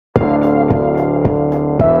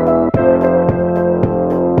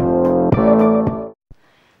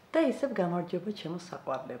ისევ გამარჯობა ჩემო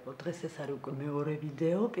საყვარლებო. დღეს ეს არის უკვე მეორე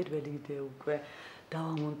ვიდეო, პირველი ვიდეო უკვე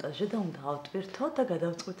დავამონტაჟე და უნდა ავტვირთო და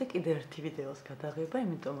გადავწყვიტე კიდევ ერთი ვიდეოს გადაღება,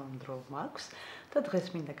 იმიტომ რომ დრო მაქვს და დღეს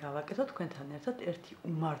მინდა გავაკეთო თქვენთან ერთად ერთი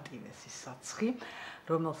უმარტივესი საცხი,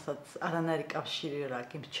 რომელსაც არანაირი კავშირი არ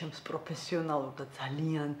აქვს ჩემს პროფესიონალურ და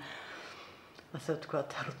ძალიან ასე ვთქვათ,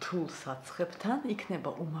 რთულ საცხებთან,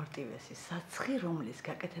 იქნება უმარტივესი საცხი, რომლის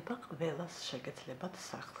გაკეთება ყველას შეგეძლებათ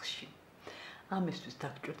სახლში. ამისთვის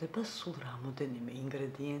დაგჭირდება სულ რამოდენიმე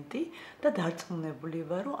ინგრედიენტი და დარწმუნებული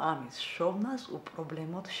ვარ, რომ ამის შოვნას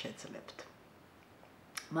უპრობლემოდ შეძლებთ.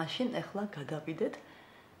 მაშინ ახლა გადავიდეთ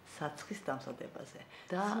საცხის დამზადებაზე.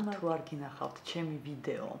 და თუ არ გინახავთ ჩემი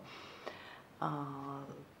ვიდეო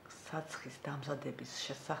საცხის დამზადების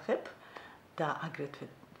შესახებ და აგრეთვე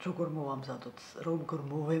როგორ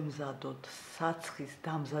მოვემზადოთ საცხის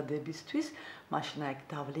დამზადებისთვის, მაშინ აქ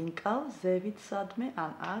დავლინკავ ზევით სადმე,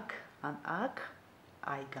 ან აქ,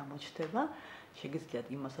 აი გამოჩნდება, შეგიძლიათ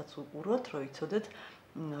იმასაც უყუროთ, რომ იცოდეთ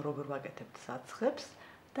როგორ ვაკეთებთ საცხებს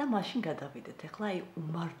და მაშინ გადავიდეთ ახლა აი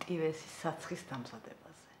უმარტივესი საცხის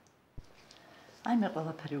დამზადებაზე. აი მე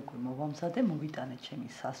ყველაფერი უკვე მოვამზადე, მოვიტანე ჩემი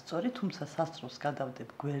სასწორი, თუმცა სასწროს გადავდებ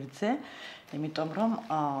გვერდზე, იმიტომ რომ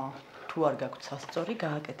თუ არ გაქვთ სასწორი,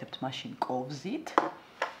 გააკეთებთ მაშინ კოვზით.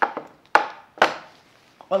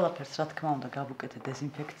 ყველაფერს რა თქმა უნდა გავუკეთე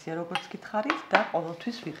დეზინფექცია როგორც გითხარით და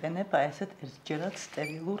ყოველთვის ვიყენებ აი ესეთ ერთჯერად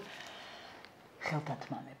სტერილურ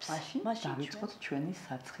ხელდათმანებს. მაშინ დავიწყოთ ჩვენი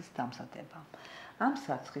საცხის დამზადება. ამ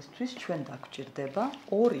საცხისთვის ჩვენ დაგჭირდება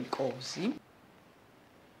 2 კოვზი,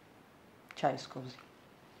 ჩაის კოვზი,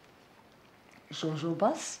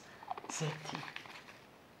 ჟოჟობას, ზეთი.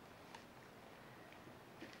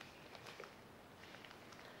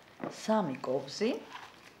 სამი კოვზი,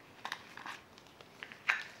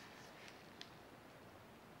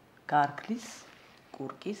 გარგლის,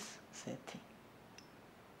 კურკის, ზეთი.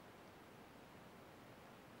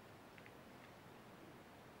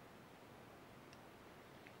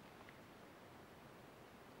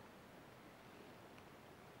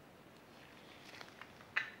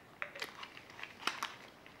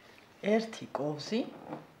 ერთი კოვზი,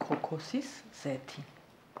 ქოქოსის, ზეთი.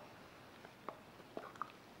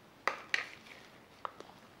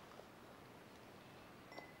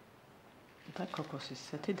 და ქოქოსის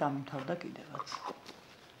ზეთი დამთავრდა კიდევაც.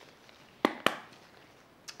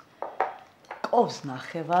 კოვზ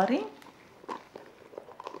ნახევარი,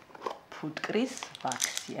 ფუთკრის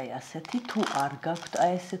ვაქსი, აი ასეთი, თუ არ გაქვთ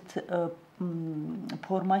აი ესეთ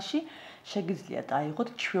ფორმაში, შეგიძლიათ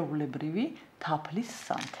აიღოთ ჩვეულებრივი თაფლის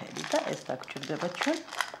სანთელი და ეს დაგჭირდება ჩვენ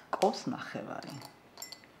კოვზ ნახევარი.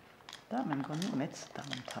 და მე მგონი მეც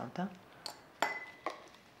დამთავრდა.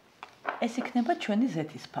 ეს იქნება ჩვენი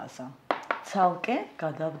ზეთის ფაზა. ცალკე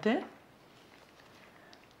გადავდე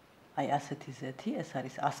აი ასეთი ზეთი, ეს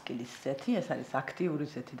არის ასკილის ზეთი, ეს არის აქტიური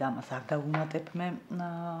ზეთი და ამას არ დავუმატებ მე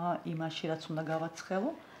იმაში, რაც უნდა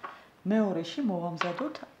გავაცხელო. მეორეში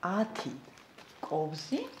მოვამზადოთ 10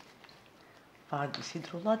 კოვზი ვარგლის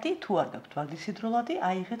ჰიდროლადი, თუ არ გაქვთ ვარგლის ჰიდროლადი,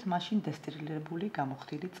 აიღეთ მაშინ დესტილირებული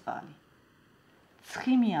გამოხდილი წყალი.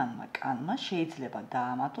 ცხიმიანმა კანმა შეიძლება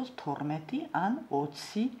დაამატოს 12 ან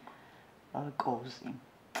 20 კოვზი.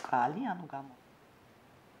 წყალი, ანუ გამო.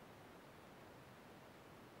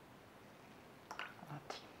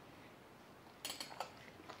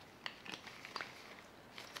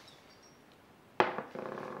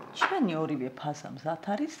 ჩვენი ორივე ფაზა მზად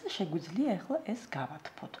არის და შეგვიძლია ახლა ეს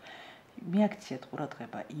გავათფოთ. მიაქციეთ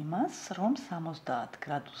ყურადღება იმას, რომ 70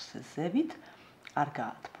 გრადუსზე ზევით არ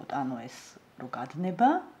გაათფოთ, ანუ ეს რო გადნება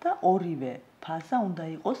და ორივე ფაზა უნდა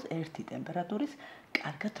იყოს ერთი ტემპერატურის,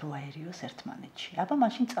 კარგად რო აერიოს ერთმანეთში. აბა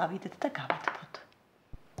მაშინ წავიდეთ და გავათფოთ.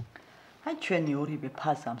 აი ჩვენი ორივე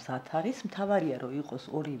ფაზა მზად არის, მთავარია რომ იყოს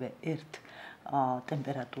ორივე ერთ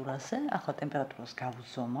ტემპერატურაზე. ახლა ტემპერატურას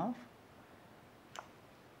გავუზომავ.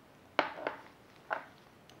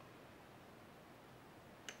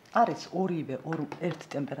 არის ორივე ერთ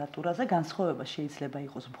ტემპერატურაზე, განსხვავება შეიძლება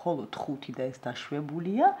იყოს მხოლოდ 5 და ეს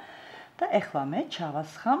დაშვებულია და ახლა მე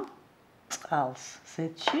ჩავასხამ წყალს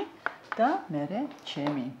ზეთში და მერე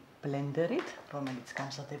ჩემი ბლენდერით, რომელიც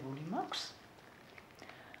გამზადებული მაქვს,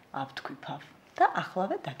 ავთქვიფავ და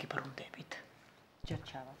ახლავე დაგიბრუნდებით. ჯერ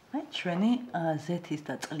ჩავა. აი ჩვენი ზეთის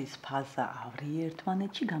და წყლის ფაზა ავრიე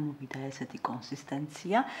ერთმანეთში, გამოვიდა ესეთი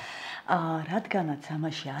კონსისტენცია. რადგანაც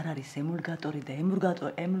ამაში არ არის ემულგატორი და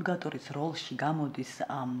ემულგატორის როლში გამოდის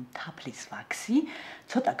თაფლის ვაქსი,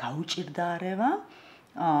 ცოტა გაუჭირდა არევა,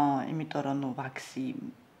 იმიტომ რომ ვაქსი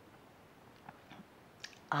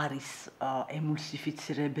არის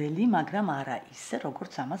ემულსიფიცირებელი, მაგრამ არა ისე,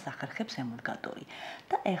 როგორც ამას ახერხებს ემულგატორი.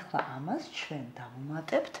 და ეხლა ამას ჩვენ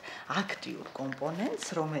დავუმატებთ აქტიურ კომპონენტს,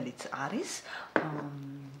 რომელიც არის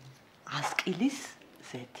ასკილის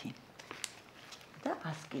ზეთი. და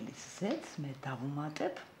ასკილის ზეთს მე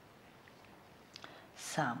დავუმატებ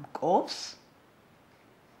სამ კოვს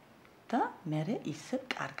და მე ისე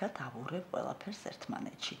კარგად ავურებ ყველაფერს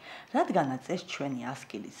ერთმანეთში. რადგანაც ეს ჩვენი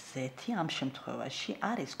ასკილის ზეთი ამ შემთხვევაში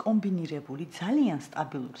არის კომბინირებული ძალიან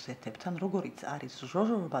სტაბილურ ზეთებთან, როგორიც არის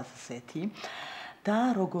ჟოჟობას ზეთი და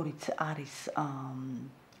როგორიც არის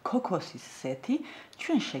ქოქოსის ზეთი,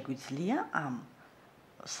 ჩვენ შეგვიძლია ამ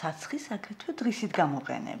საცხის აგრეთვე დღისით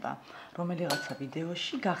გამოყენება. რომელიღაცა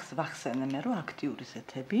ვიდეოში ვახსენე მე, რომ აქტიური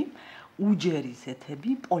ზეთები, უჯერი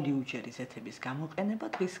ზეთები, პოლიუჯერი ზეთების გამოყენება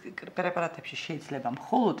დღის პრეპარატებში შეიძლება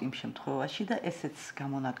მხოლოდ იმ შემთხვევაში და ესეც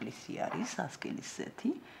გამონაკლისი არის ასკილის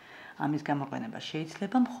ზეთი. ამის გამოყენება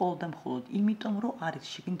შეიძლება მხოლოდ და მხოლოდ იმიტომ, რომ არის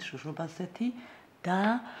შიგნით ჟოჟობას ზეთი და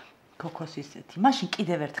ქოქოსის ზეთი. მაშინ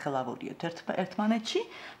კიდევ ერთხელ ავურიოთ ერთმანეთში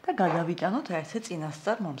და გადავიტანოთ ესე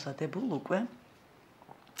წინასწარ მომზადებულ უკვე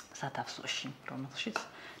სათავსოში, რომელშიც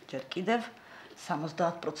ჯერ კიდევ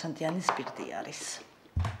 70%-იანი სპირტი არის.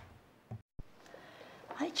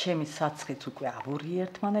 აი, ჩემი საცხით უკვე ავურია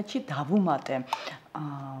ერთმანეთში, დავუმატე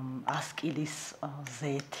ასკილის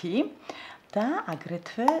ზეთი და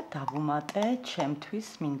აგრეთვე დავუმატე ჩემთვის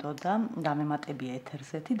მინდოდა დამემატებია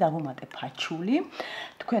ეთერზეთი, დავუმატე ფაჩული.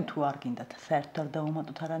 თქვენ თუ არ გინდათ საერთოდ არ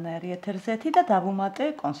დავუმატოთ არანაირი ეთერზეთი და დავუმატე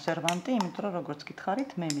კონსერვანტი, იმიტომ რომ როგორც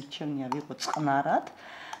გითხარით, მე მირჩევნია ვიყო წყნარად.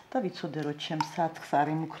 და ვიცოდე, რომ ჩემს საცხს არ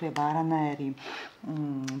იმუქრება არანაირი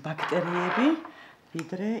ბაქტერიები,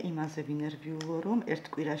 ვიდრე იმაზე ვინერვიულო, რომ ერთ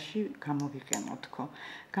კვირაში გამოვიყენო თქო.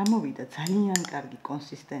 გამოვიდა ძალიან კარგი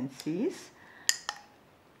კონსისტენციის.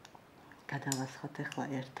 გადავასხოთ ახლა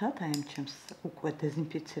ერთად, აი ამ ჩემს უკვე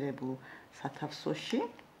დეზინფიცირებულ სათავსოში.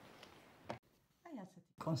 აი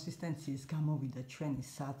ასეთი კონსისტენციის გამოვიდა ჩვენი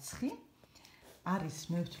საცხი. არის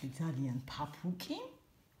მე ვთვლი ძალიან ფაფუკი.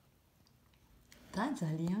 და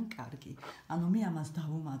ძალიან კარგი. ანუ მე ამას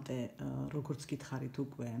დავუმატე, როგორც გითხარით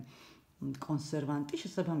უკვე კონსერვანტი,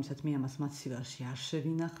 შესაბამისად მე ამას მაცივარში არ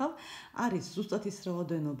შევინახავ. არის ზუსტად ის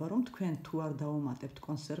რაოდენობა, რომ თქვენ თუ არ დავუმატებთ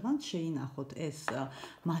კონსერვანტს, შეინახოთ ეს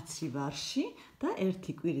მაცივარში და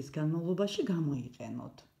ერთი კვირის განმავლობაში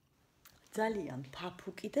გამოიყენოთ. ძალიან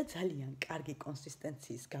ფაფუკი და ძალიან კარგი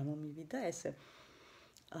კონსისტენციის გამომივიდა ესე.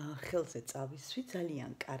 ხელზე წავისვი,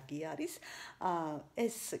 ძალიან კარგი არის.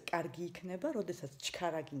 ეს კარგი იქნება, როდესაც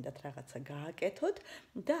ჩქარა გინდათ რაღაცა გააკეთოთ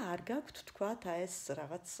და არ გაქვთ თქვათ ეს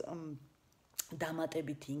რაღაც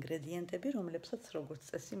დამატებითი ინგრედიენტები, რომლებსაც როგორც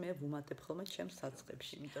წესი მე ვუმატებ ხოლმე ჩემს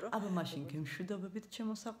საცხებში, იმიტომ რომ აბა მაშინ გემშვიდობებით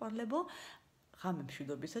ჩემო საყვარლებო. ღამე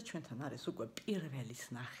მშვიდობისა, ჩვენთან არის უკვე პირველის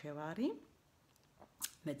ნახევარი.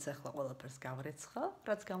 მეც ახლა ყველაფერს გავრეცხავ,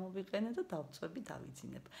 რაც გამოვიყენე და დავწვევი,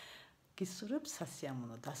 დავიძინებ. გსურთ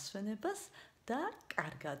სასიამოვნო დასვენებას და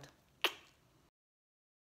კარგად